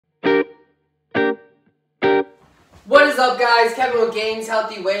What is up, guys? Kevin with Gains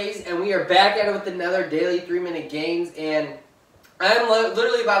Healthy Ways, and we are back at it with another daily 3-minute gains. And I'm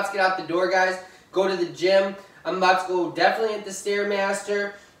literally about to get out the door, guys. Go to the gym. I'm about to go definitely at the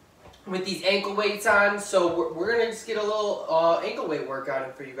Stairmaster with these ankle weights on. So we're gonna just get a little ankle weight workout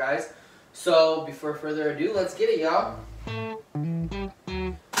in for you guys. So before further ado, let's get it, y'all.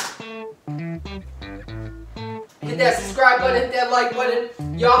 Hit that subscribe button, hit that like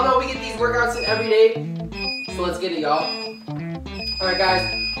button. Y'all know we get these workouts in every day. So let's get it, y'all. Alright, guys,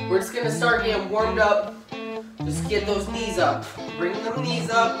 we're just gonna start getting warmed up. Just get those knees up. Bring them knees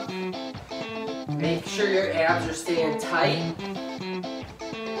up. Make sure your abs are staying tight.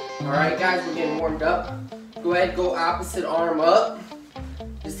 Alright, guys, we're getting warmed up. Go ahead, go opposite arm up.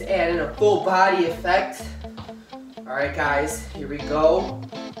 Just add in a full body effect. Alright, guys, here we go.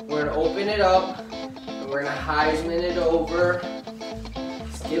 We're gonna open it up. And we're gonna Heisman it over.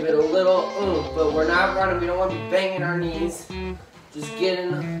 Give it a little oomph, but we're not running. We don't want to be banging our knees. Just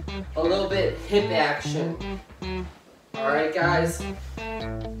getting a little bit hip action. Alright, guys.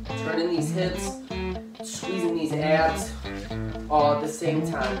 Turning these hips, squeezing these abs all at the same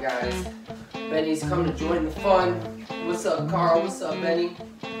time, guys. Benny's come to join the fun. What's up, Carl? What's up, Benny?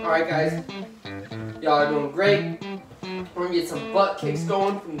 Alright, guys. Y'all are doing great. We're going to get some butt kicks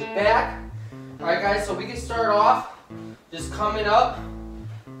going from the back. Alright, guys, so we can start off just coming up.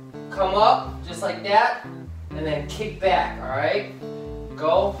 Come up, just like that, and then kick back, alright?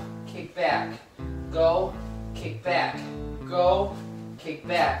 Go, kick back. Go, kick back. Go, kick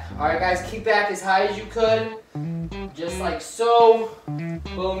back. Alright, guys, kick back as high as you could. Just like so.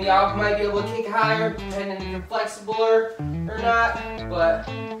 Boom, y'all might be able to kick higher, depending if you're flexible or not. But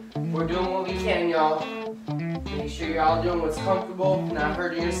we're doing what we can, y'all. Make sure you're all doing what's comfortable, not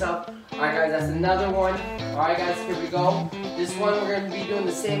hurting yourself. Alright, guys, that's another one. Alright, guys, here we go. This one we're going to be doing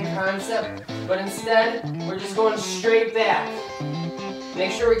the same concept, but instead we're just going straight back.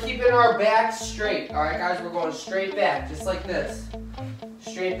 Make sure we're keeping our back straight. Alright, guys, we're going straight back, just like this.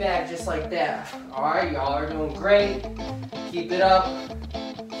 Straight back, just like that. Alright, y'all are doing great. Keep it up.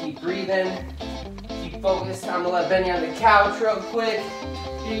 Keep breathing. Keep focused. I'm going to let Benny on the couch real quick.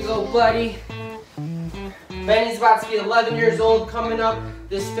 Here you go, buddy. Benny's about to be 11 years old coming up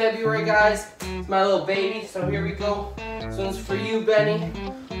this February, guys. It's my little baby, so here we go. This one's for you, Benny.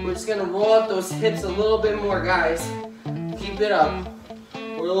 We're just gonna roll up those hips a little bit more, guys. Keep it up.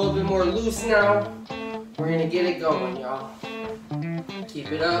 We're a little bit more loose now. We're gonna get it going, y'all.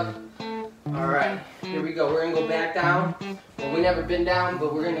 Keep it up. Alright, here we go. We're gonna go back down. Well, we never been down,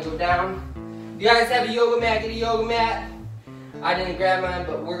 but we're gonna go down. If you guys have a yoga mat, get a yoga mat. I didn't grab mine,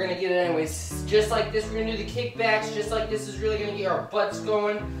 but we're gonna get it anyways. Just like this, we're gonna do the kickbacks. Just like this is really gonna get our butts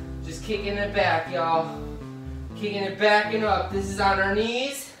going. Just kicking it back, y'all. Kicking it back and up. This is on our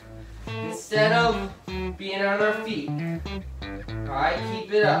knees instead of being on our feet. Alright,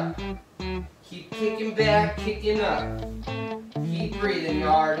 keep it up. Keep kicking back, kicking up. Keep breathing,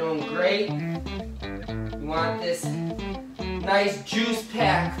 y'all are doing great. You want this nice juice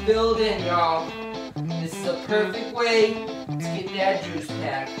pack filled in, y'all. This is a perfect way to get that juice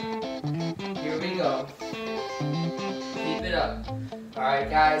pack. Here we go. Keep it up. Alright,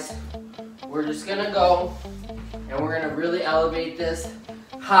 guys. We're just gonna go and we're gonna really elevate this.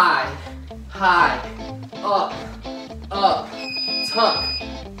 High, high, up, up, tuck,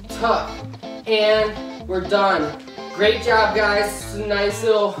 tuck, and we're done. Great job, guys. This is a nice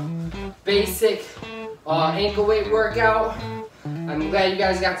little basic ankle weight workout. I'm glad you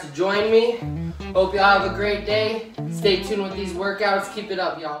guys got to join me. Hope y'all have a great day. Stay tuned with these workouts. Keep it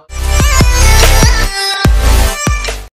up, y'all.